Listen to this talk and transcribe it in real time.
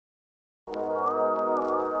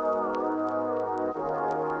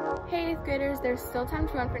graders, there's still time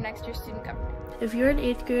to run for next year's student government. If you're an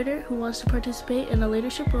 8th grader who wants to participate in a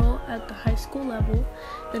leadership role at the high school level,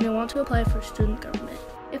 then you'll want to apply for student government.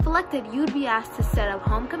 If elected, you'd be asked to set up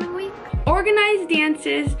homecoming week, organize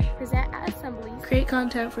dances, present at assemblies, create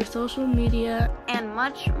content for social media, and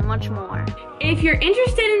much, much more. If you're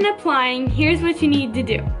interested in applying, here's what you need to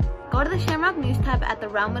do. Go to the Shamrock News tab at the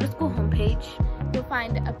Rowe Middle School homepage. You'll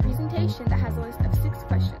find a presentation that has a list of 6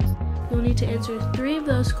 questions. You'll need to answer 3 of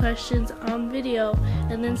those questions on video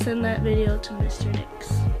and then send that video to Mr.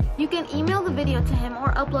 Nix. You can email the video to him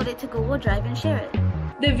or upload it to Google Drive and share it.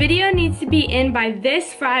 The video needs to be in by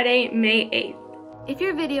this Friday, May 8th. If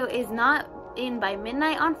your video is not in by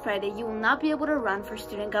midnight on Friday, you will not be able to run for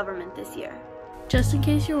student government this year. Just in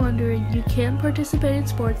case you're wondering, you can participate in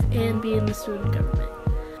sports and be in the student government.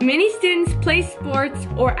 Many students play sports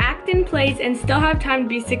or act in plays and still have time to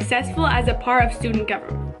be successful as a part of student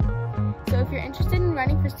government. So if you're interested in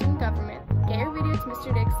running for student government, get your video to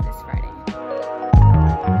Mr. Nix this Friday.